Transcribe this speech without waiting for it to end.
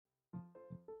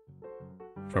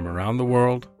From around the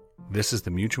world, this is the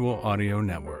Mutual Audio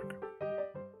Network.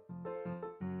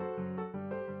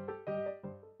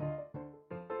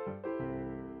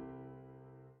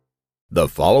 The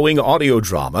following audio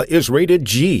drama is rated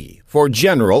G for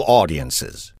general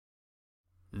audiences.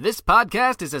 This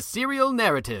podcast is a serial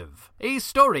narrative, a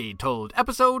story told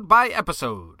episode by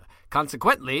episode.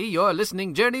 Consequently, your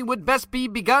listening journey would best be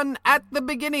begun at the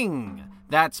beginning.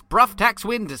 That's Bruff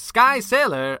Taxwind Sky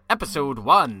Sailor, Episode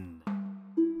 1.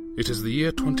 It is the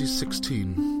year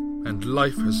 2016, and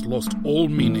life has lost all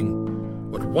meaning.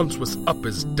 What once was up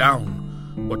is down.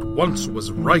 What once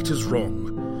was right is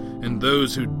wrong. And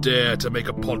those who dare to make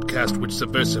a podcast which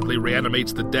subversively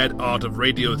reanimates the dead art of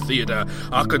radio theater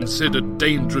are considered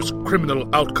dangerous criminal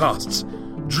outcasts.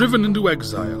 Driven into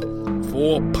exile,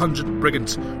 4 pungent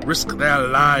brigands risk their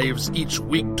lives each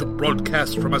week to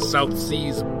broadcast from a South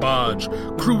Seas barge,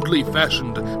 crudely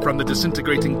fashioned from the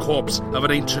disintegrating corpse of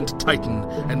an ancient titan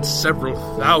and several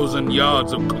thousand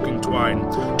yards of cooking twine,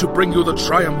 to bring you the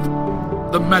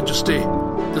triumph, the majesty,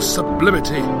 the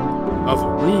sublimity of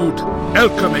rude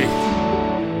alchemy.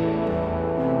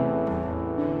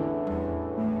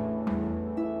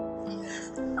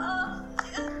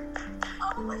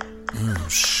 Oh,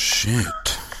 shit.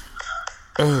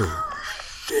 Oh,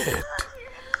 shit.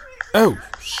 Oh,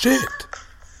 shit.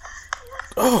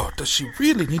 Oh, does she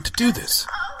really need to do this?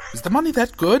 Is the money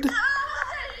that good?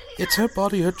 It's her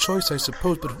body, her choice, I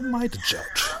suppose, but who am I to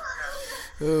judge?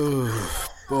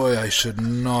 Oh, boy, I should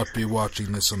not be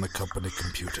watching this on the company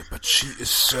computer, but she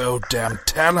is so damn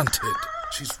talented.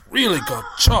 She's really got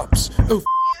chops. Oh,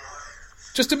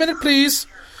 just a minute, please.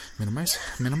 Minimize.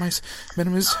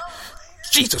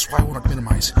 Jesus, why won't it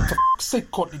minimize? For f***'s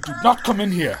sake, Courtney, do not come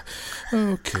in here.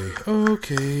 Okay.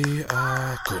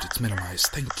 Good, it's minimized.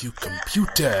 Thank you,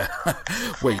 computer.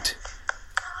 Wait,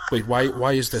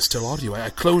 why is there still audio? I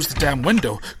closed the damn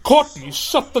window. Courtney,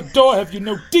 shut the door. Have you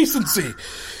no decency?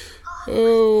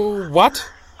 Oh, what?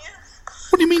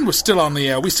 What do you mean we're still on the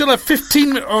air? We still have 15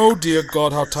 minutes. Oh, dear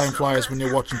God, how time flies when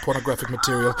you're watching pornographic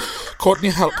material. Courtney,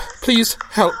 help. Please,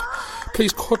 help.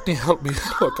 Please, Courtney, help me.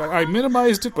 Look, I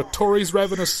minimized it, but Tori's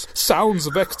ravenous sounds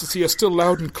of ecstasy are still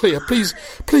loud and clear. Please,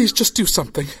 just do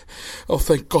something. Oh,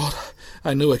 thank God.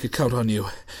 I knew I could count on you.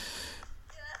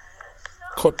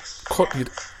 Courtney,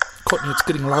 it's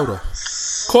getting louder.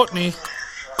 Courtney,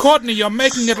 you're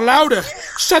making it louder.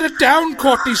 Shut it down,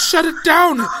 Courtney, shut it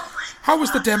down. How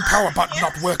is the damn power button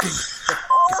not working?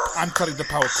 I'm cutting the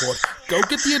power cord. Go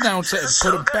get the announcer and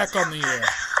put him back on the air.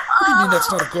 What do you mean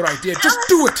that's not a good idea? Just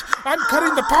do it! I'm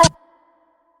cutting the power...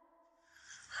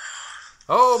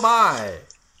 Oh my!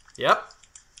 Yep.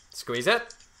 Squeeze it.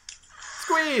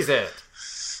 Squeeze it.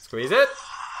 Squeeze it.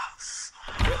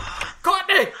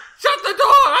 Courtney! Shut the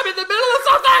door! I'm in the middle of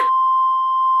something!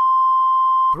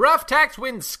 Bruff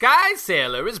Taxwind Sky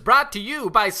Sailor is brought to you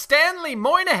by Stanley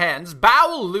Moynihan's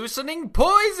bowel-loosening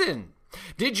poison.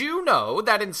 Did you know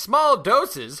that in small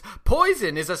doses,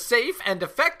 poison is a safe and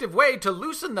effective way to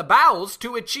loosen the bowels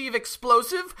to achieve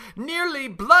explosive, nearly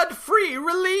blood-free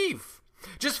relief?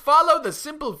 Just follow the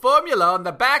simple formula on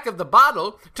the back of the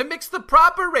bottle to mix the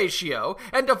proper ratio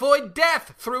and avoid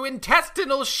death through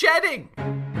intestinal shedding.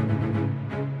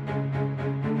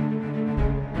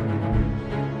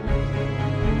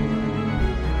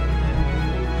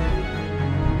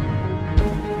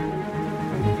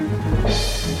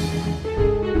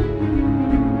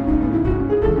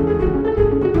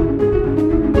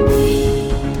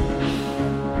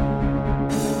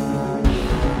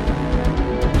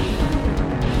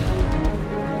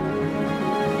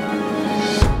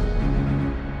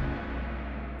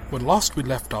 When last we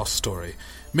left our story,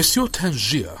 Monsieur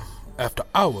Tangier, after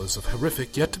hours of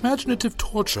horrific yet imaginative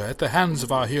torture at the hands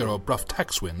of our hero Bruff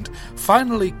Taxwind,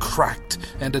 finally cracked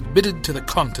and admitted to the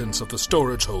contents of the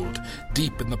storage hold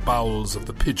deep in the bowels of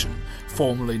the Pigeon,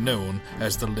 formerly known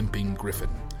as the Limping Griffin.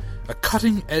 A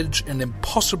cutting-edge and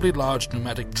impossibly large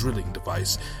pneumatic drilling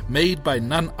device made by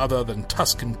none other than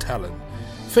Tuscan Talon.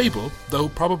 Fable, though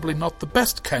probably not the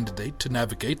best candidate to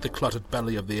navigate the cluttered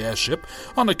belly of the airship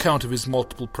on account of his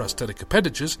multiple prosthetic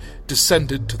appendages,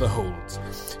 descended to the holds.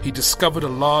 He discovered a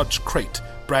large crate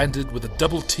branded with a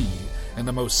double T and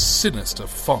the most sinister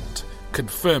font,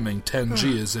 confirming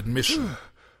Tangier's admission.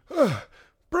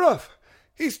 Bruff,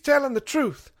 he's telling the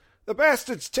truth. The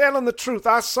bastard's telling the truth.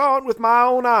 I saw it with my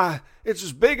own eye. It's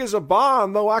as big as a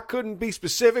barn, though I couldn't be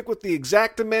specific with the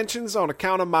exact dimensions on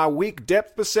account of my weak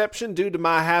depth perception due to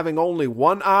my having only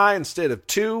one eye instead of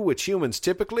two, which humans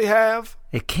typically have.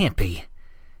 It can't be.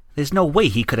 There's no way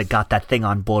he could have got that thing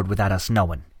on board without us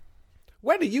knowing.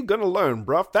 When are you going to learn,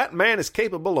 Bruff? That man is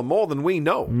capable of more than we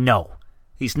know. No,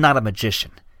 he's not a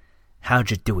magician.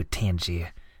 How'd you do it,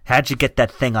 Tangier? How'd you get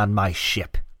that thing on my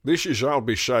ship? This is all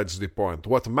besides the point.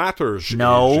 What matters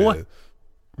No. is...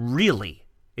 Really,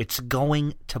 it's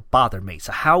going to bother me.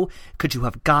 So how could you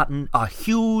have gotten a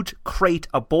huge crate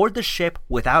aboard the ship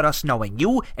without us knowing?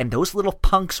 You and those little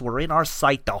punks were in our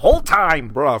sight the whole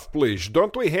time. Bruv, please,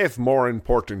 don't we have more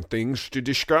important things to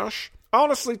discuss?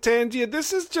 Honestly, Tangier,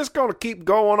 this is just going to keep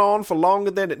going on for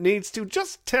longer than it needs to.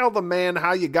 Just tell the man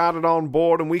how you got it on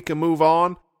board and we can move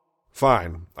on.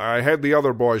 Fine. I had the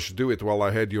other boys do it while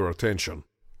I had your attention.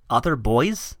 Other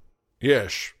boys?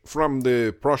 Yes, from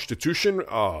the prostitution?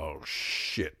 Oh,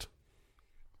 shit.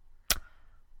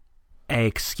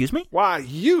 Excuse me? Why,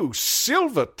 you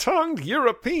silver-tongued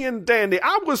European dandy,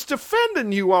 I was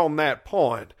defending you on that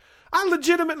point. I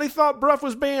legitimately thought Bruff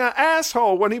was being an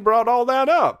asshole when he brought all that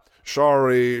up.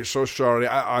 Sorry, so sorry.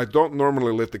 I don't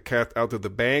normally let the cat out of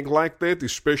the bag like that,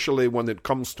 especially when it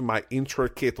comes to my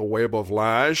intricate web of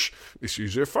lies. This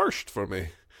is a first for me.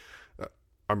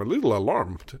 I'm a little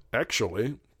alarmed,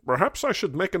 actually. Perhaps I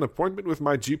should make an appointment with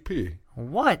my GP.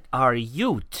 What are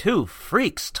you two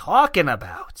freaks talking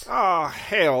about? Oh,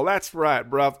 hell, that's right,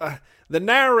 bruv. The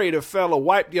narrator fella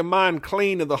wiped your mind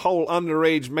clean of the whole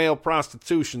underage male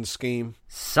prostitution scheme.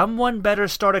 Someone better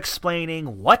start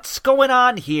explaining what's going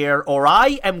on here, or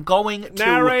I am going to...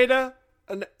 Narrator?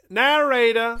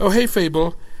 Narrator? Oh, hey,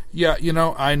 Fable. Yeah,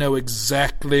 I know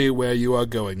exactly where you are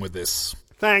going with this.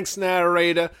 Thanks,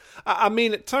 narrator. I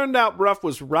mean, it turned out Bruff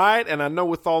was right, and I know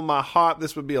with all my heart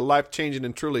this would be a life-changing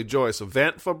and truly joyous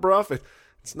event for Bruff.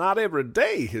 It's not every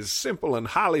day his simple and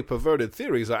highly perverted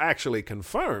theories are actually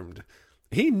confirmed.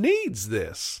 He needs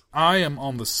this. I am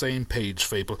on the same page,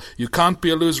 Fable. You can't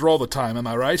be a loser all the time, am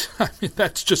I right? I mean,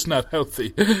 that's just not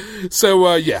healthy.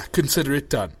 So, yeah, consider it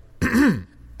done.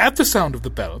 At the sound of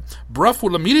the bell, Bruff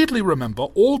will immediately remember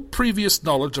all previous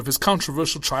knowledge of his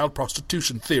controversial child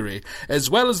prostitution theory,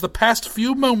 as well as the past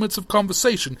few moments of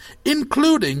conversation,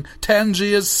 including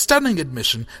Tangier's stunning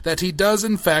admission that he does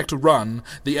in fact run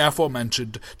the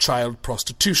aforementioned child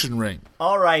prostitution ring.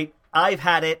 All right, I've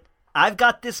had it. I've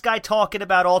got this guy talking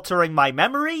about altering my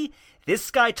memory, this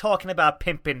guy talking about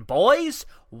pimping boys.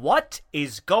 What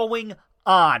is going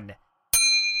on?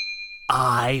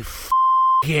 I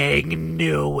fucking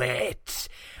knew it.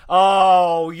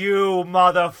 Oh, you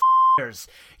motherfuckers.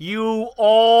 You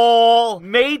all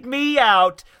made me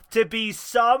out to be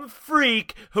some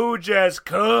freak who just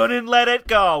couldn't let it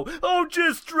go. Oh,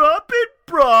 just drop it,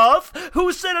 bruv.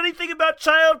 Who said anything about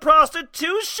child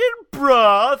prostitution,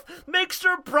 bruv?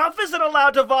 Mixer Bruff isn't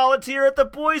allowed to volunteer at the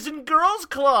Boys and Girls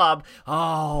Club.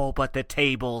 Oh, but the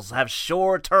tables have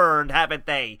sure turned, haven't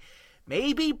they?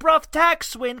 Maybe Bruff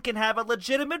Taxwind can have a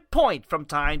legitimate point from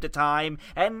time to time,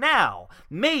 and now,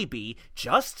 maybe,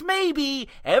 just maybe,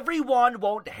 everyone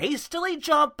won't hastily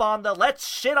jump on the let's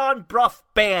shit on Bruff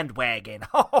bandwagon.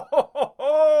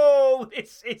 Oh,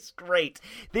 this is great.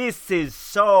 This is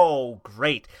so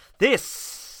great.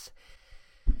 This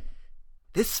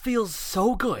feels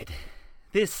so good.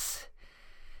 This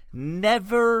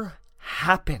never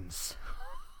happens.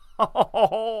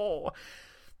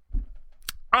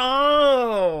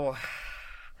 Oh,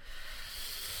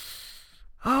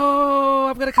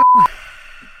 I'm gonna come.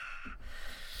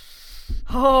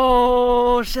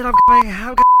 Oh, shit, I'm coming.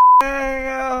 I'm coming.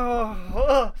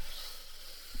 Oh.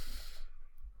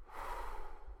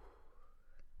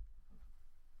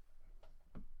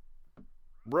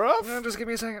 Bruff? Just give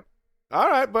me a second. All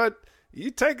right, but you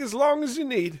take as long as you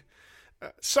need.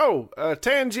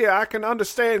 Tangier, I can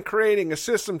understand creating a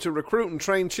system to recruit and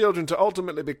train children to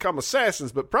ultimately become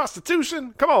assassins, but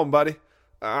prostitution? Come on, buddy.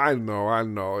 I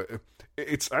know.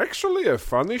 It's actually a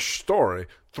funny story.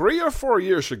 3 or 4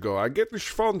 years ago, I get this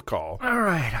phone call. All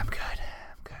right, I'm good,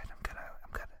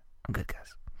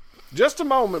 guys. Just a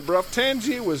moment, bruv.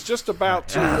 Tangier was just about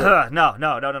to... No.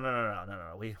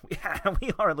 We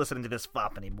aren't listening to this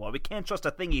fop anymore. We can't trust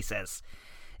a thing he says.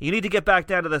 You need to get back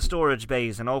down to the storage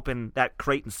bays and open that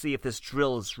crate and see if this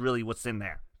drill is really what's in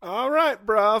there. All right,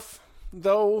 bruv.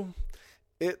 Though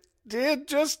it did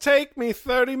just take me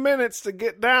 30 minutes to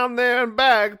get down there and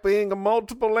back, being a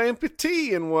multiple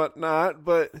amputee and whatnot,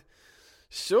 but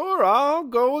sure, I'll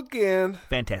go again.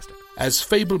 Fantastic. As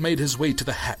Fable made his way to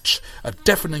the hatch, a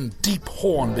deafening deep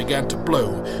horn began to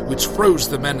blow, which froze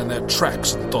the men in their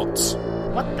tracks and thoughts.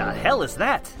 What the hell is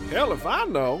that? Hell if I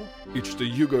know. It's the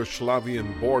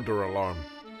Yugoslavian border alarm.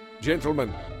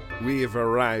 Gentlemen, we have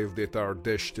arrived at our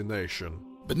destination.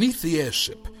 Beneath the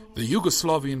airship, the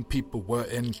Yugoslavian people were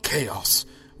in chaos,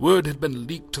 Word had been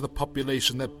leaked to the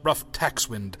population that Bruff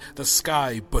Taxwind, the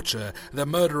Sky Butcher, the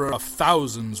murderer of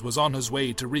thousands, was on his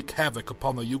way to wreak havoc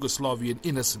upon the Yugoslavian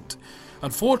innocent.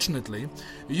 Unfortunately,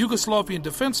 Yugoslavian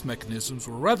defense mechanisms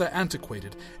were rather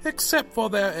antiquated, except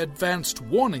for their advanced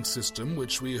warning system,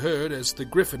 which we heard as the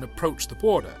Griffin approached the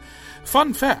border.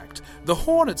 Fun fact, the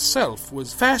horn itself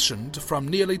was fashioned from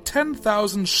nearly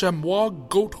 10,000 chamois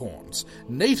goat horns,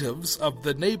 natives of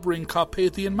the neighboring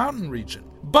Carpathian mountain region.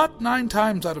 But 9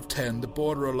 times out of 10, the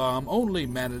border alarm only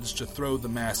managed to throw the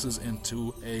masses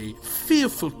into a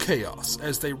fearful chaos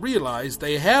as they realize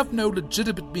they have no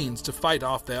legitimate means to fight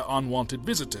off their unwanted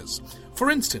visitors. For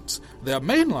instance, their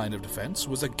main line of defense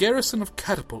was a garrison of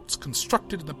catapults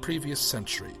constructed in the previous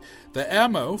century. The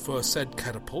ammo for said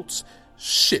catapults,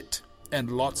 shit, and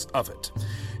lots of it.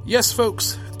 Yes,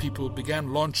 folks, people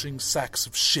began launching sacks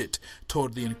of shit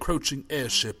toward the encroaching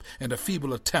airship in a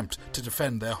feeble attempt to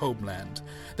defend their homeland.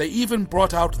 They even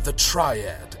brought out the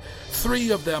Triad,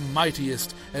 3 of their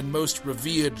mightiest and most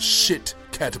revered shit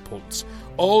catapults,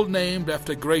 all named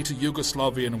after great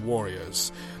Yugoslavian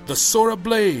warriors. The Sora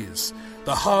Blaze,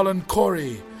 the Harlan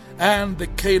Kori, and the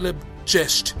Caleb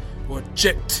Jest, or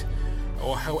Jet,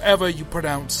 or however you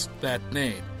pronounce that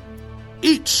name.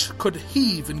 Each could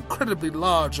heave incredibly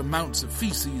large amounts of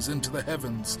feces into the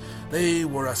heavens. They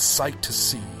were a sight to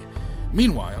see.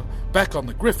 Meanwhile, back on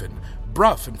the Griffin,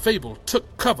 Bruff and Fable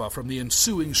took cover from the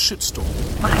ensuing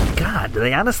shitstorm. My God, do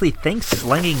they honestly think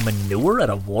slinging manure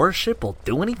at a warship will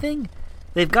do anything?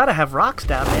 They've got to have rocks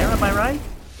down there, am I right?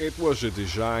 It was a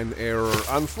design error.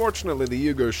 Unfortunately, the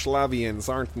Yugoslavians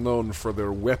aren't known for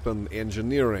their weapon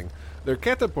engineering. Their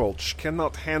catapults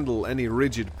cannot handle any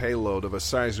rigid payload of a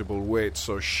sizable weight,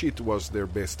 so shit was their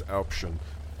best option.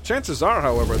 Chances are,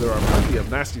 however, there are plenty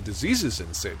of nasty diseases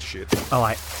in said shit. Oh,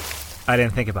 I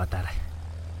didn't think about that.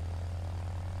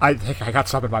 I think I got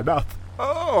some in my mouth.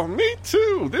 Oh, me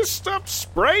too. This stuff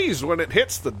sprays when it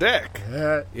hits the deck.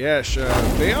 Yes,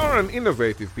 they are an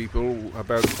innovative people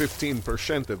about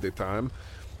 15% of the time.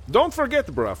 Don't forget,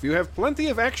 Bruff, you have plenty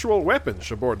of actual weapons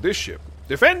aboard this ship.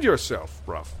 Defend yourself,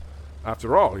 Bruff.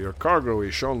 After all, your cargo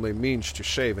is only means to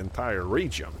save entire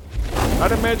region.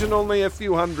 I'd imagine only a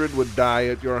few hundred would die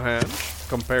at your hands.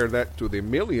 Compare that to the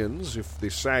millions if the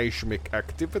seismic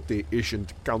activity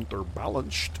isn't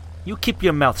counterbalanced. You keep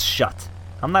your mouth shut.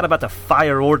 I'm not about to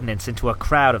fire ordnance into a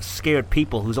crowd of scared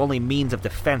people whose only means of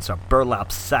defense are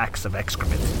burlap sacks of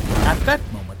excrement. At that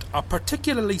moment, a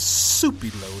particularly soupy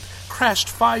load crashed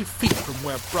 5 feet from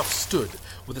where Bruff stood,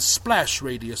 with a splash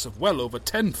radius of well over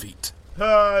 10 feet.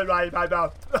 My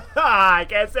mouth. I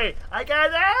can't see.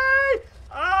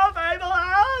 Oh, Fable,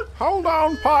 help! Hold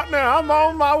on, partner. I'm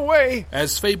on my way.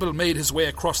 As Fable made his way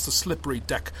across the slippery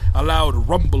deck, a loud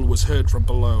rumble was heard from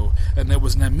below, and there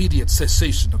was an immediate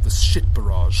cessation of the shit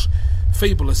barrage.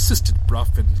 Fable assisted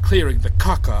Bruff in clearing the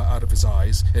caca out of his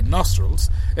eyes and nostrils,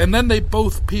 and then they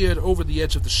both peered over the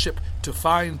edge of the ship to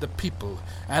find the people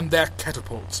and their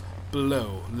catapults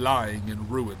below, lying in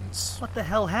ruins. What the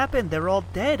hell happened? They're all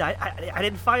dead. I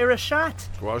didn't fire a shot.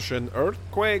 It was an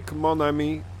earthquake, mon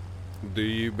ami. Do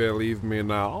you believe me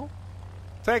now?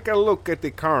 Take a look at the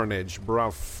carnage,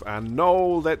 Bruff, and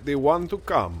know that the one to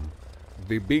come,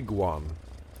 the big one,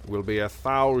 will be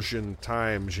 1,000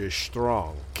 times as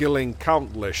strong, killing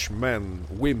countless men,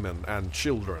 women, and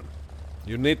children.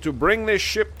 You need to bring this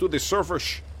ship to the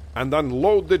surface and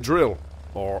unload the drill,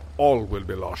 or all will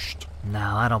be lost.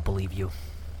 No, I don't believe you.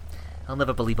 I'll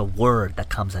never believe a word that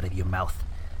comes out of your mouth.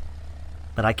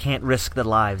 But I can't risk the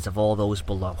lives of all those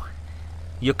below.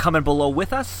 You're coming below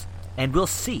with us, and we'll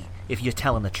see if you're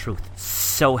telling the truth.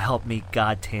 So help me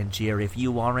God, Tangier, if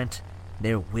you aren't,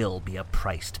 there will be a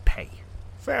price to pay.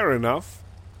 Fair enough.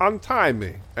 Untie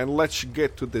me, and let's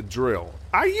get to the drill.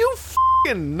 Are you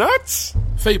f***ing nuts?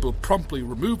 Fable promptly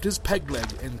removed his peg leg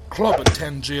and clobbered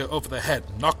Tangier over the head,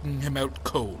 knocking him out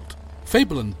cold.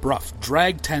 Fable and Bruff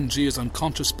dragged Tangier's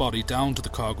unconscious body down to the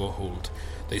cargo hold.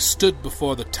 They stood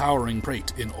before the towering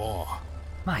crate in awe.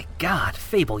 My God,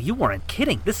 Fable, you weren't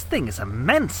kidding. This thing is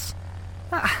immense.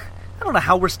 I don't know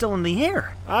how we're still in the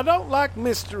air. I don't like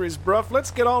mysteries, Bruff.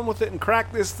 Let's get on with it and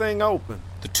crack this thing open.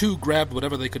 The two grabbed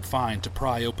whatever they could find to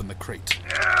pry open the crate.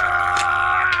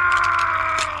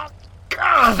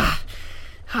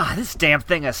 This damn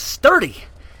thing is sturdy.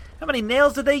 How many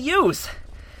nails did they use?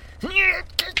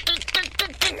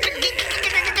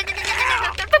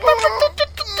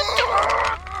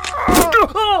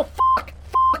 Oh, fuck!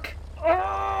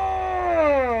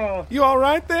 You all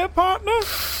right there, partner?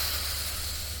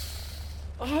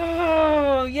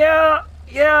 Oh, yeah.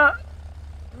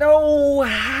 No,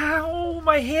 how?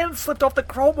 My hand slipped off the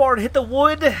crowbar and hit the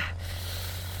wood.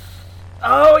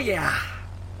 Oh, yeah.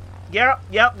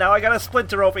 Yep. Now I got a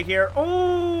splinter over here.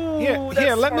 Ooh.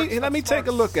 Here, let me take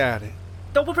a look at it.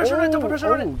 Don't put pressure on it. Don't put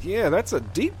pressure on it. Oh, yeah, that's a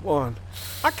deep one.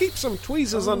 I keep some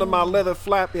tweezers under my leather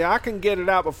flap here. I can get it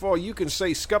out before you can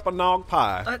say scuppernong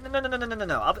pie.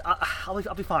 No.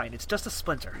 I'll be fine. It's just a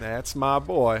splinter. That's my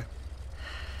boy.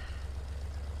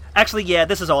 Actually, yeah,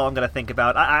 this is all I'm going to think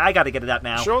about. I got to get it out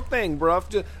now. Sure thing, bruv.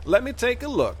 Just let me take a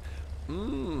look.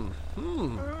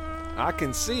 I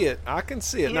can see it.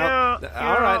 Now,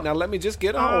 all right, now let me just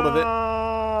get a hold of it.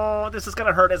 Oh, this is going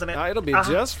to hurt, isn't it? It'll be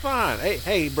just fine.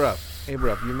 Hey, bruv. You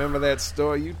remember that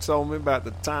story you told me about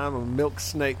the time a milk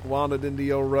snake wandered into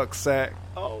your rucksack?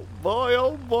 Oh,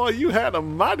 boy, you had a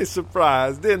mighty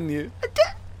surprise, didn't you? Did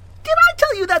I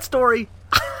tell you that story?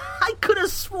 I could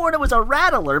have sworn it was a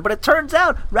rattler, but it turns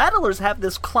out rattlers have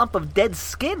this clump of dead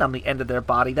skin on the end of their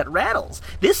body that rattles.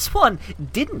 This one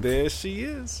didn't. There she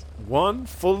is. One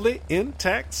fully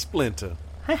intact splinter.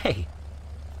 Hey,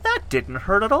 that didn't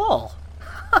hurt at all.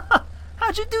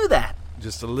 How'd you do that?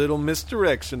 Just a little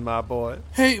misdirection, my boy.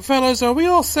 Hey, fellas, are we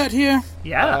all set here?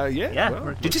 Yeah.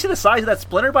 Well, did you see the size of that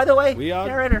splinter, by the way?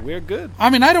 We're good. I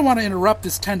mean, I don't want to interrupt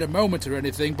this tender moment or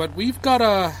anything, but we've got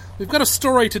a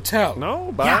story to tell.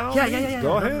 No, by all means.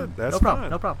 Go ahead. That's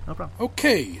fine. No problem.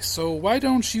 Okay, so why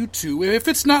don't you two, if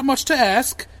it's not much to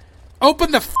ask,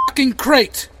 open the fucking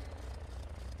crate?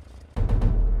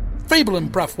 Fable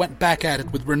and Bruff went back at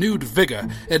it with renewed vigor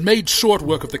and made short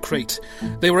work of the crate.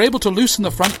 They were able to loosen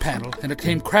the front panel, and it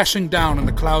came crashing down in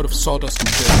a cloud of sawdust and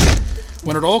dirt.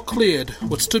 When it all cleared,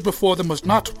 what stood before them was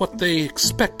not what they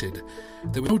expected.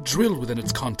 There was no drill within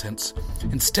its contents.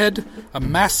 Instead, a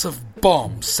massive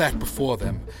bomb sat before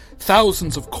them.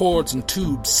 Thousands of cords and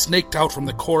tubes snaked out from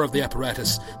the core of the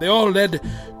apparatus. They all led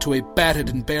to a battered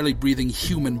and barely breathing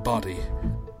human body.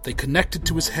 They connected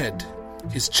to his head,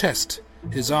 his chest,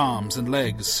 his arms and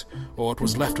legs, or what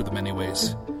was left of them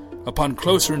anyways. Upon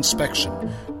closer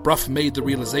inspection, Bruff made the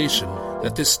realization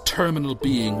that this terminal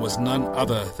being was none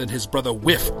other than his brother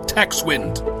Whiff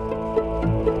Taxwind.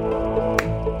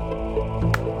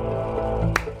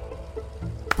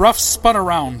 Bruff spun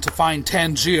around to find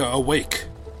Tangier awake.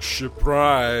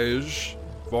 Surprise!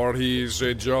 For he is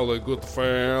a jolly good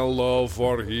fellow,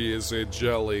 for he is a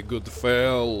jolly good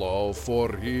fellow,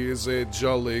 for he is a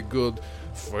jolly good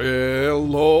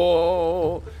fellow,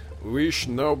 which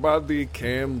nobody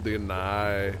can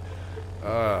deny.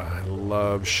 I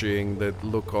love seeing that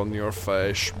look on your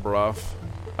face, Bruff.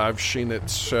 I've seen it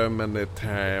so many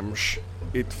times.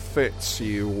 It fits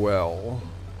you well.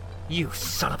 You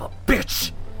son of a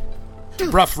bitch!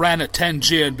 Bruff ran at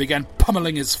Tangier and began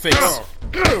pummeling his face.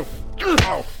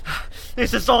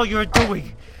 This is all you're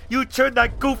doing. You turned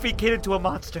that goofy kid into a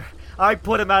monster. I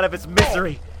put him out of his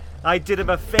misery. I did him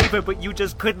a favor, but you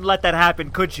just couldn't let that happen,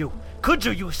 could you? Could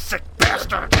you, you sick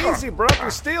bastard? Easy, bro.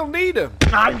 We still need him.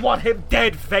 I want him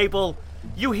dead, Fable.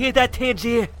 You hear that,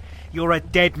 Tangier? You're a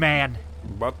dead man.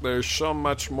 But there's so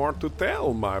much more to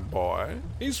tell, my boy.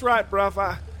 He's right,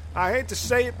 bruv. I hate to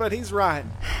say it, but he's right.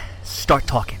 Start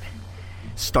talking.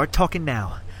 Start talking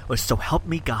now, or so help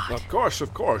me God. Of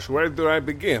course. Where do I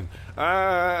begin?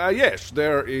 Yes,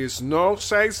 there is no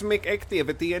seismic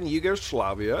activity in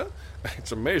Yugoslavia.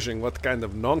 It's amazing what kind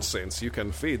of nonsense you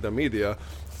can feed the media.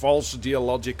 False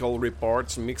geological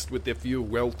reports mixed with a few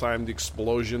well-timed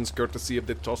explosions courtesy of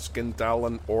the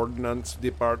Toscantallan Ordnance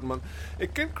Department.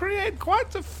 It can create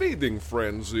quite a feeding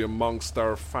frenzy amongst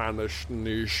our famished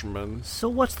nishmen. So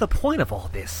what's the point of all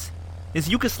this? Is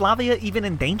Yugoslavia even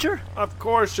in danger? Of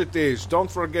course it is. Don't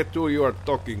forget who you are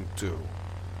talking to.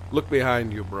 Look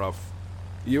behind you, bruv.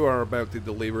 You are about to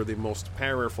deliver the most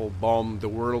powerful bomb the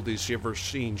world has ever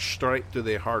seen straight to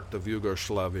the heart of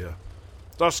Yugoslavia.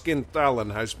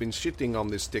 Toscantallan has been sitting on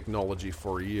this technology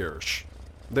for years.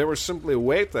 They were simply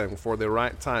waiting for the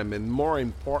right time and, more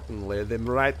importantly, the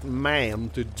right man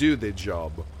to do the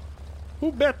job.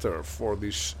 Who better for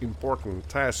this important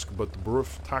task but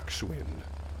Bruff Taxwind,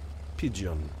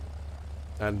 pigeon,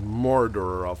 and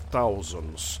murderer of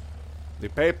thousands? The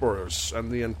papers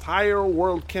and the entire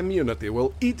world community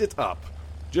will eat it up.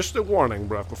 Just a warning,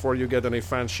 bruv, before you get any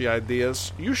fancy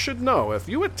ideas. You should know, if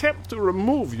you attempt to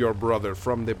remove your brother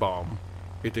from the bomb,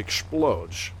 it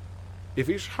explodes. If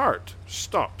his heart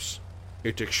stops,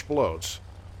 it explodes.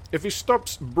 If he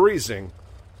stops breathing,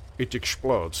 it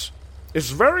explodes.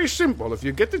 It's very simple. If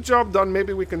you get the job done,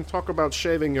 maybe we can talk about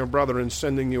shaving your brother and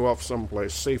sending you off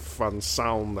someplace safe and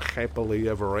sound, happily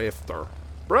ever after.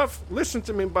 Bruv, listen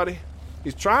to me, buddy.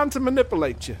 He's trying to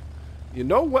manipulate you. You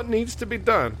know what needs to be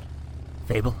done.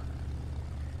 Fable,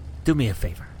 do me a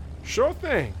favor. Sure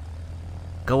thing.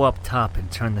 Go up top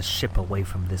and turn the ship away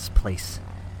from this place,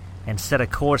 and set a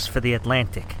course for the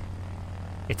Atlantic.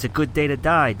 It's a good day to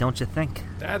die, don't you think?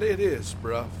 That it is,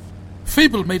 bruv.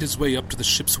 Fable made his way up to the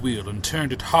ship's wheel and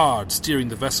turned it hard, steering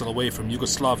the vessel away from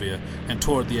Yugoslavia and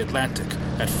toward the Atlantic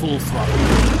at full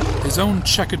throttle. His own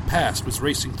checkered past was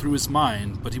racing through his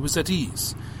mind, but he was at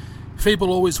ease. Fable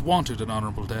always wanted an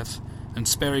honorable death, and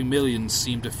sparing millions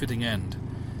seemed a fitting end.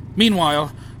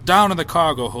 Meanwhile, down in the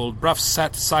cargo hold, Bruff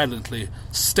sat silently,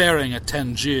 staring at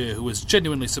Tangier, who was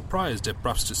genuinely surprised at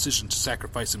Bruff's decision to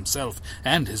sacrifice himself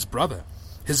and his brother.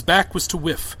 His back was to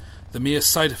Whiff. The mere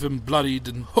sight of him bloodied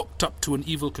and hooked up to an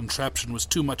evil contraption was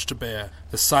too much to bear.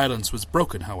 The silence was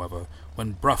broken, however,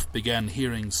 when Bruff began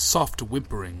hearing soft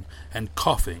whimpering and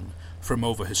coughing from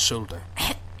over his shoulder.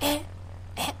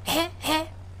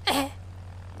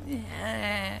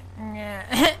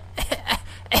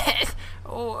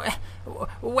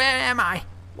 Where am I?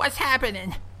 What's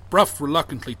happening? Bruff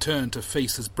reluctantly turned to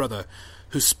face his brother,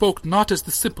 who spoke not as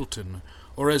the simpleton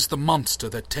or as the monster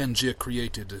that Tangier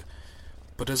created,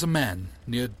 but as a man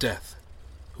near death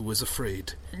who was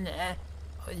afraid.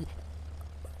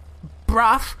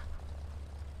 Bruff?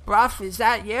 Bruff, is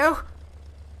that you?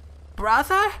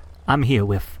 Brother? I'm here,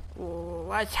 Whiff.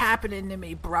 What's happening to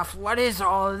me, Bruff? What is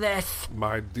all this?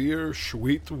 My dear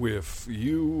sweet Whiff,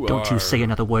 Don't you say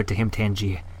another word to him,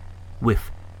 Tangier.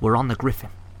 Whiff, we're on the Griffin,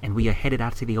 and we are headed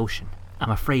out to the ocean.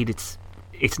 I'm afraid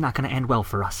it's not going to end well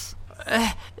for us.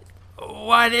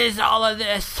 What is all of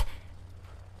this?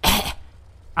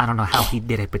 I don't know how he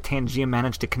did it, but Tangier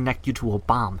managed to connect you to a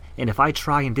bomb, and if I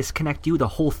try and disconnect you, the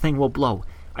whole thing will blow.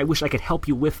 I wish I could help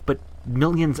you, Whiff, but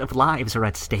millions of lives are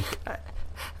at stake.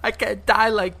 I can't die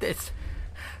like this.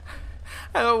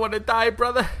 I don't want to die,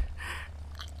 brother.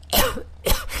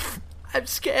 I'm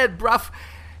scared, Bruff.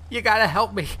 You gotta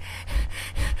help me.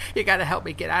 You gotta help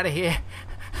me get out of here.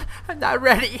 I'm not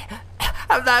ready.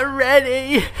 I'm not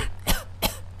ready.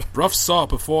 Bruff saw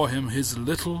before him his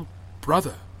little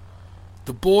brother.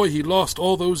 The boy he lost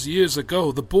all those years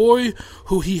ago. The boy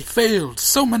who he failed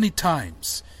so many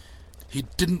times. He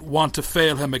didn't want to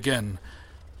fail him again.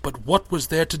 But what was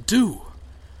there to do?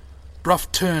 Bruff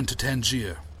turned to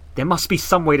Tangier. There must be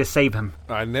some way to save him.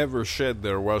 I never said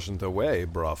there wasn't a way,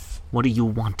 Bruff. What do you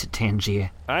want,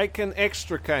 Tangier? I can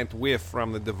extricate Whiff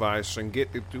from the device and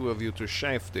get the two of you to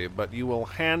safety, but you will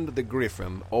hand the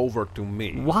Griffin over to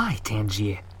me. Why,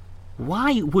 Tangier?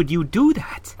 Why would you do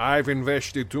that? I've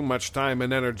invested too much time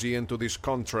and energy into this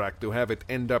contract to have it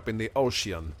end up in the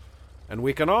ocean. And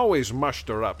we can always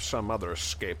muster up some other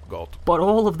scapegoat. But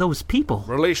all of those people...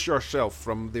 Release yourself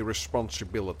from the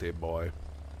responsibility, boy.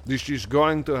 This is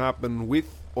going to happen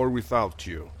with or without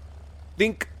you.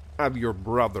 Think of your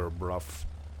brother, Bruff.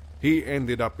 He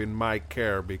ended up in my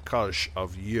care because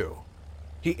of you.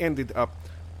 He ended up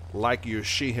like you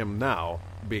see him now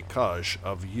because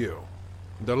of you.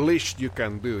 The least you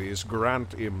can do is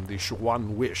grant him this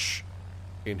one wish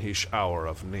in his hour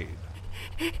of need.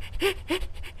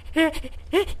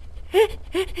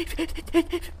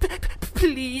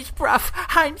 Please, Bruff,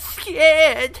 I'm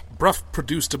scared. Bruff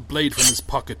produced a blade from his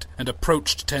pocket and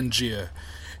approached Tangier.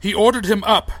 He ordered him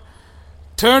up,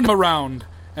 turned him around,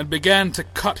 and began to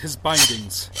cut his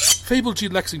bindings. Fable G.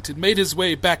 Lexington made his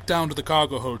way back down to the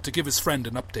cargo hold to give his friend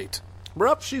an update.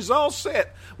 Bruff, she's all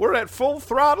set. We're at full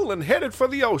throttle and headed for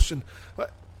the ocean.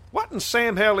 What in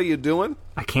Sam hell are you doing?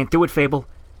 I can't do it, Fable.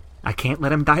 I can't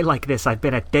let him die like this. I've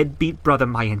been a deadbeat brother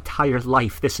my entire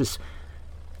life. This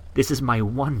is my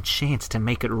one chance to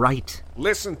make it right.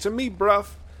 Listen to me,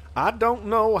 Bruff. I don't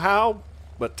know how,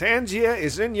 but Tangier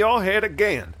is in your head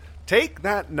again. Take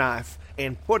that knife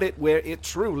and put it where it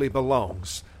truly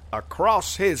belongs.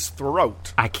 Across his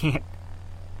throat. I can't.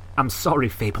 I'm sorry,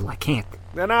 Fable, I can't.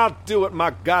 Then I'll do it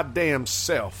my goddamn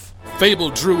self. Fable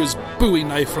drew his bowie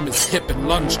knife from his hip and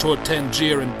lunged toward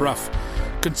Tangier and Bruff.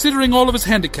 Considering all of his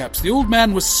handicaps, the old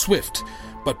man was swift,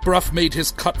 but Bruff made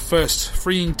his cut first,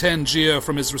 freeing Tangier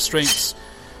from his restraints.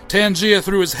 Tangier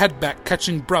threw his head back,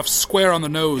 catching Bruff square on the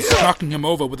nose, knocking him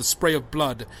over with a spray of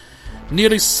blood.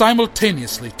 Nearly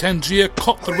simultaneously, Tangier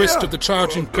caught the wrist of the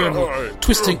charging colonel,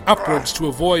 twisting upwards to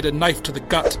avoid a knife to the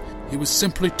gut. He was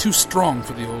simply too strong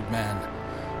for the old man.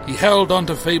 He held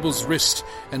onto Fable's wrist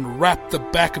and wrapped the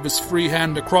back of his free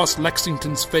hand across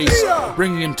Lexington's face,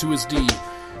 bringing him to his knee.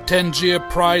 Tangier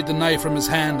pried the knife from his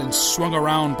hand and swung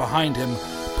around behind him,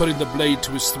 putting the blade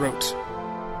to his throat.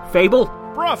 Fable?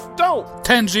 Bruff, don't!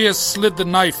 Tangier slid the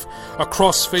knife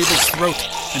across Fable's throat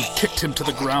and kicked him to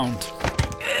the ground.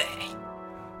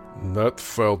 That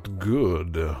felt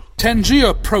good. Tangier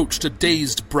approached a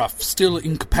dazed Bruff, still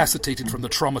incapacitated from the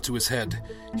trauma to his head.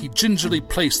 He gingerly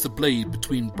placed the blade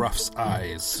between Bruff's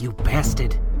eyes. You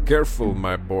bastard. Careful,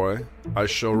 my boy. I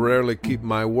shall rarely keep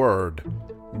my word.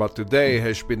 But today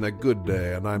has been a good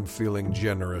day, and I'm feeling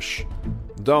generous.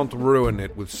 Don't ruin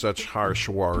it with such harsh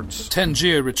words.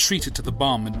 Tangier retreated to the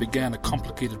bomb and began a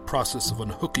complicated process of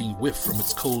unhooking Whiff from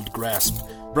its cold grasp.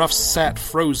 Bruff sat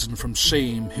frozen from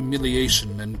shame,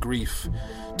 humiliation, and grief.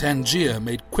 Tangier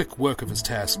made quick work of his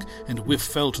task, and Whiff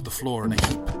fell to the floor in a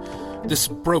heap. This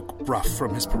broke Bruff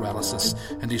from his paralysis,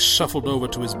 and he shuffled over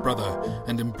to his brother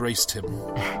and embraced him.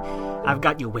 I've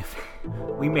got you, Whiff.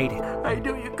 We made it. I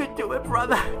knew you could do it,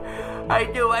 brother. I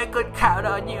knew I could count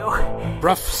on you.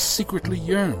 Bruff secretly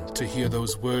yearned to hear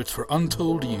those words for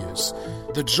untold years.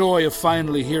 The joy of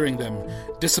finally hearing them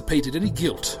dissipated any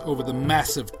guilt over the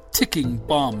massive, ticking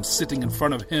bomb sitting in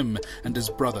front of him and his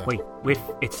brother. Wait, Whiff,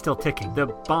 it's still ticking. The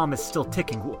bomb is still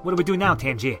ticking. What do we do now,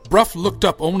 Tangier? Bruff looked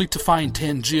up only to find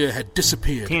Tangier had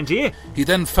disappeared. Tangier? He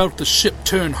then felt the ship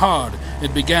turn hard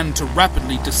and began to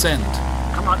rapidly descend.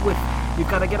 Come on, Whiff. You've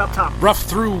got to get up top. Bruff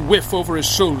threw Whiff over his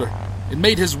shoulder and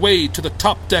made his way to the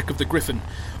top deck of the Griffin,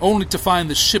 only to find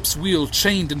the ship's wheel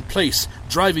chained in place,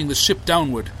 driving the ship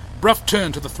downward. Bruff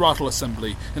turned to the throttle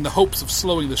assembly in the hopes of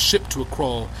slowing the ship to a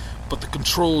crawl, but the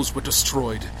controls were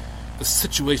destroyed. The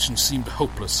situation seemed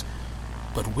hopeless,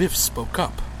 but Whiff spoke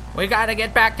up. We gotta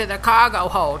get back to the cargo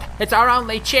hold. It's our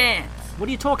only chance. What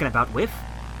are you talking about, Whiff?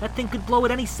 That thing could blow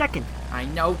at any second. I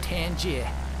know Tangier.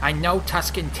 I know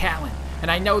Tuscan Talon. And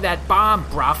I know that bomb,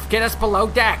 Bruff. Get us below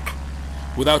deck.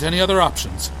 Without any other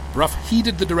options, Bruff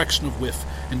heeded the direction of Whiff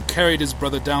and carried his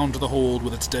brother down to the hold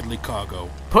with its deadly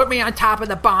cargo. Put me on top of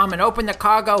the bomb and open the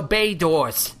cargo bay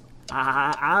doors.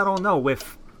 I don't know,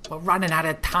 Whiff. We're running out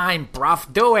of time,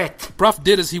 Bruff. Do it. Bruff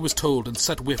did as he was told and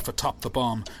set Whiff atop the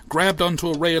bomb, grabbed onto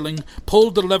a railing,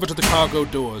 pulled the lever to the cargo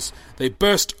doors. They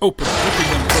burst open,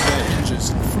 ripping them from their hinges,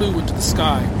 and flew into the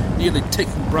sky, nearly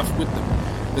taking Bruff with them.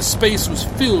 The space was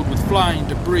filled with flying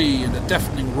debris and a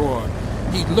deafening roar.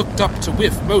 He looked up to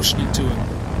Whiff, motioning to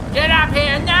him. Get up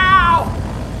here now!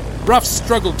 Bruff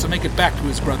struggled to make it back to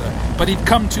his brother, but he'd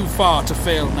come too far to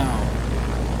fail now.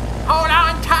 Hold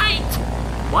on tight!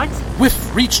 What?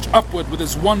 Whiff reached upward with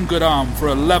his one good arm for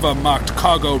a lever-marked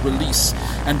cargo release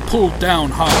and pulled down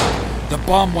hard. The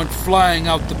bomb went flying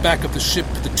out the back of the ship,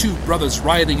 the two brothers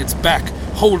riding its back,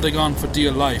 holding on for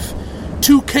dear life.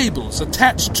 Two cables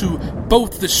attached to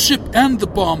both the ship and the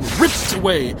bomb ripped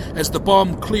away as the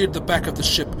bomb cleared the back of the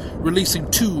ship, releasing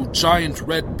two giant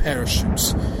red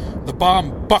parachutes. The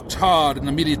bomb bucked hard and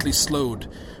immediately slowed.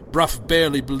 Bruff,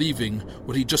 barely believing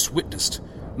what he just witnessed,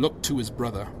 looked to his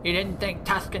brother. You didn't think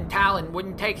Tuscan Talon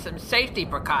wouldn't take some safety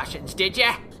precautions, did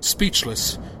ya?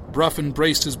 Speechless, Bruff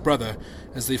embraced his brother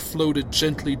as they floated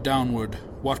gently downward,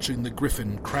 watching the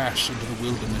Griffin crash into the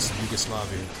wilderness of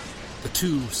Yugoslavia. The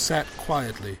two sat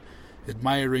quietly,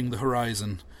 admiring the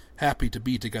horizon, happy to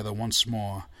be together once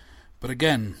more. But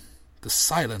again, the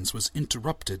silence was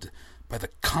interrupted by the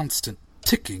constant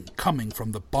ticking coming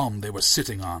from the bomb they were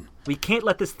sitting on. We can't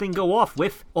let this thing go off,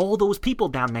 Whiff. All those people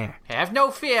down there. Have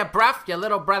no fear, Bruff. Your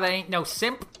little brother ain't no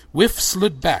simp. Whiff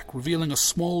slid back, revealing a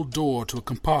small door to a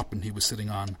compartment he was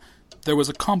sitting on. There was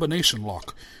a combination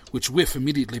lock, which Whiff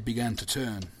immediately began to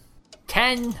turn.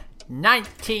 10,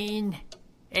 19...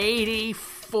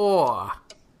 84.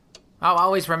 I'll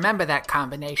always remember that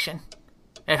combination.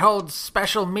 It holds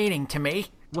special meaning to me.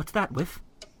 What's that, Whiff?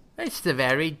 It's the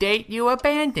very date you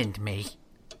abandoned me.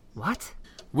 What?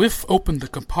 Whiff opened the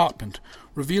compartment,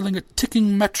 revealing a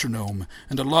ticking metronome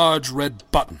and a large red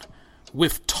button.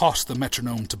 Whiff tossed the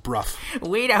metronome to Bruff.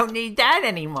 We don't need that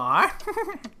anymore.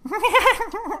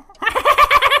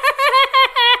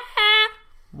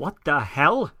 What the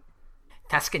hell?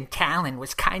 Tuscan Talon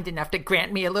was kind enough to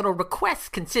grant me a little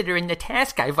request considering the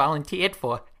task I volunteered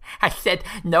for. I said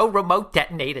no remote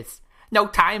detonators, no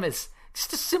timers,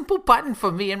 just a simple button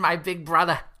for me and my big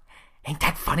brother. Ain't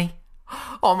that funny?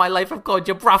 All my life I've called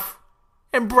you Bruff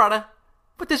and brother,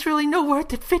 but there's really no word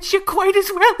that fits you quite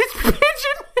as well as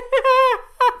pigeon.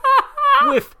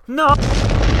 Whiff, no!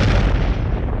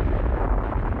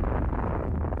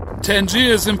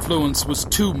 Tangier's influence was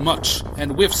too much,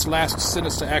 and Whiff's last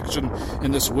sinister action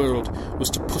in this world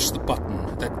was to push the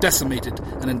button that decimated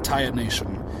an entire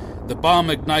nation. The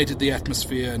bomb ignited the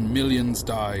atmosphere and millions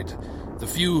died. The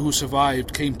few who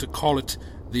survived came to call it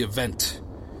the event.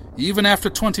 Even after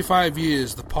 25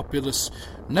 years, the populace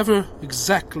never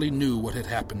exactly knew what had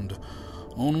happened,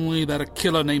 only that a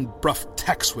killer named Bruff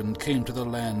Taxwind came to the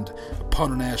land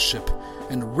upon an airship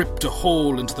and ripped a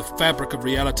hole into the fabric of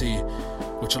reality,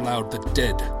 which allowed the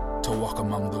dead to walk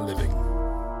among the living.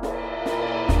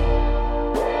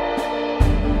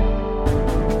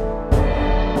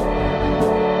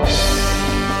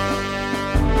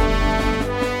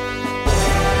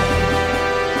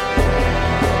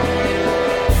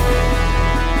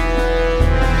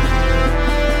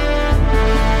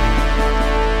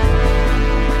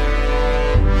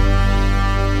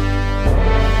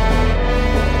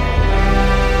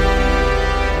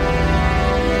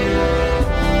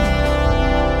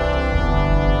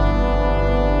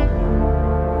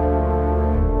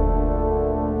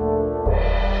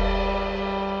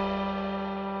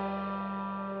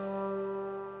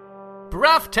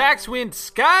 Rough Taxwind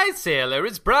Sky Sailor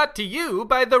is brought to you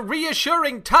by the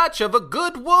reassuring touch of a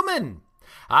good woman.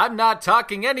 I'm not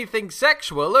talking anything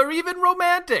sexual or even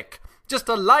romantic. Just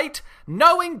a light,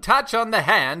 knowing touch on the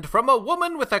hand from a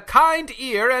woman with a kind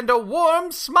ear and a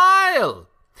warm smile.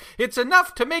 It's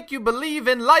enough to make you believe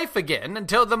in life again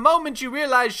until the moment you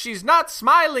realize she's not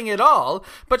smiling at all,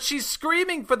 but she's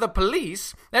screaming for the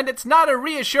police, and it's not a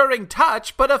reassuring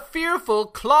touch, but a fearful,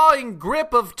 clawing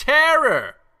grip of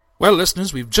terror. Well,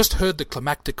 listeners, we've just heard the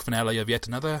climactic finale of yet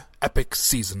another epic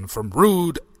season from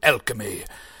Rude Alchemy.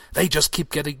 They just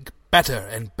keep getting better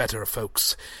and better,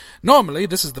 folks. Normally,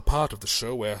 this is the part of the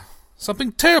show where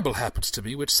something terrible happens to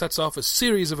me, which sets off a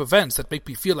series of events that make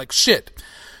me feel like shit.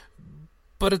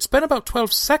 But it's been about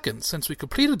 12 seconds since we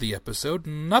completed the episode,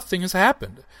 and nothing has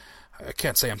happened. I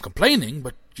can't say I'm complaining,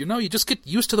 but, you just get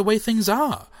used to the way things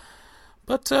are.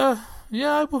 But,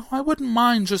 yeah, I wouldn't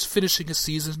mind just finishing a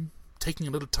season, taking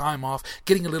a little time off,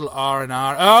 getting a little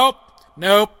R&R. Oh,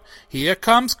 nope. Here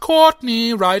comes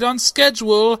Courtney, right on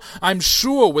schedule. I'm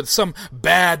sure with some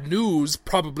bad news,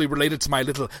 probably related to my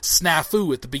little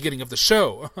snafu at the beginning of the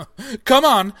show. Come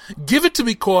on, give it to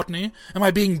me, Courtney. Am I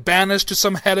being banished to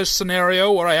some hellish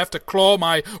scenario where I have to claw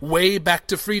my way back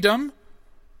to freedom?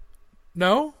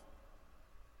 No?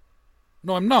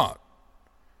 No, I'm not.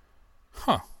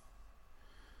 Huh.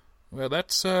 Well,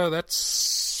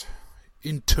 that's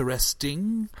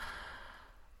interesting.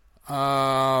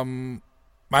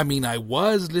 I mean, I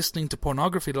was listening to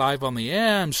pornography live on the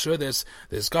air. I'm sure there's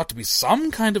got to be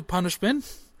some kind of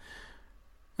punishment.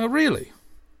 Oh, really?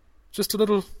 Just a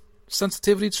little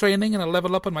sensitivity training and a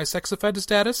level up on my sex offender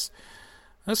status?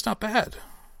 That's not bad.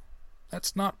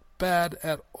 That's not bad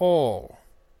at all.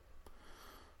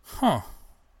 Huh.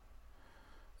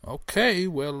 Okay,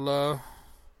 well,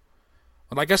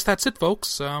 I guess that's it,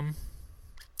 folks.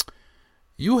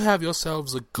 You have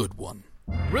yourselves a good one.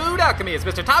 Rude Alchemy is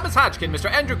Mr. Thomas Hodgkin,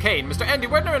 Mr. Andrew Kane, Mr. Andy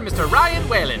Wertner, and Mr. Ryan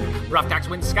Whalen. Rough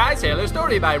Taxwind Sky Sailor,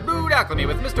 story by Rude Alchemy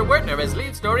with Mr. Wertner as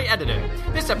lead story editor.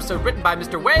 This episode written by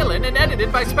Mr. Whalen and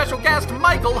edited by special guest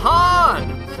Michael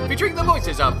Hahn. Featuring the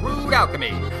voices of Rude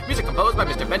Alchemy. Music composed by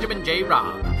Mr. Benjamin J.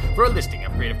 Robb. For a listing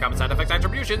of Creative Commons sound effects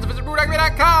attributions, visit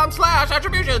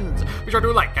rudealchemy.com/attributions. Be sure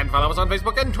to like and follow us on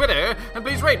Facebook and Twitter. And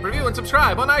please rate, review, and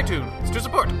subscribe on iTunes. To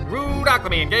support Rude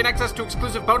Alchemy and gain access to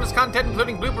exclusive bonus content,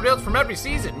 including blooper reels from every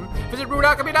season, visit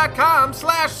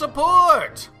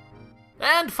rudealchemy.com/support.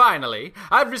 And finally,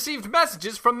 I've received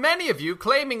messages from many of you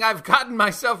claiming I've gotten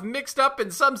myself mixed up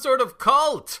in some sort of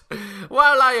cult.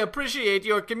 While I appreciate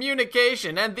your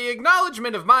communication and the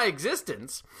acknowledgement of my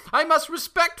existence, I must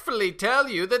respectfully tell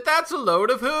you that that's a load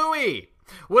of hooey.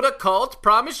 Would a cult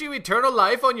promise you eternal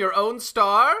life on your own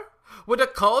star? Would a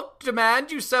cult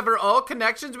demand you sever all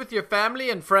connections with your family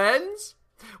and friends?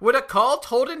 Would a cult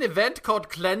hold an event called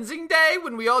Cleansing Day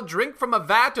when we all drink from a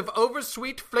vat of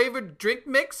oversweet flavored drink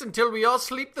mix until we all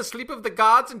sleep the sleep of the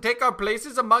gods and take our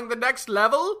places among the next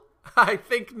level? I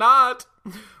think not.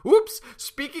 Oops,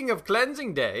 speaking of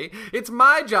Cleansing Day, it's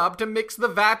my job to mix the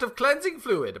vat of cleansing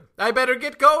fluid. I better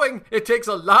get going. It takes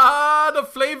a lot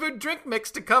of flavored drink mix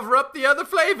to cover up the other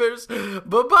flavors.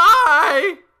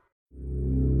 Bye-bye!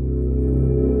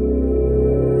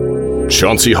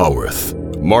 Chauncey Haworth,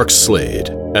 Mark Slade,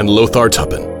 and Lothar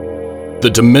Tuppen, the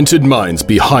demented minds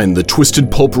behind the Twisted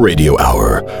Pulp Radio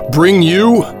Hour, bring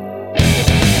you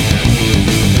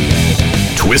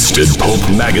Twisted Pulp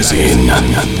Magazine.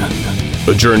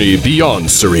 A journey beyond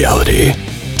surreality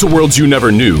to worlds you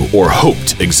never knew or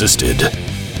hoped existed.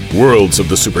 Worlds of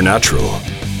the supernatural.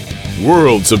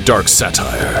 Worlds of dark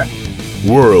satire.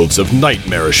 Worlds of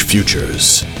nightmarish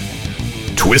futures.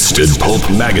 Twisted Pulp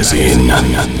Magazine.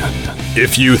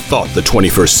 If you thought the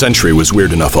 21st century was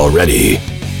weird enough already,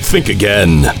 think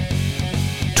again.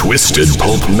 Twisted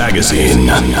Pulp Magazine.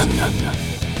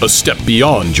 A step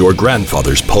beyond your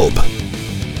grandfather's pulp.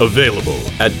 Available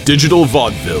at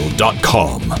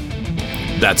digitalvaudeville.com.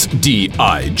 That's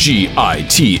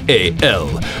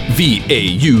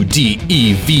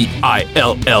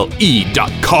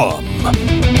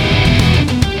digitalvaudeville.com.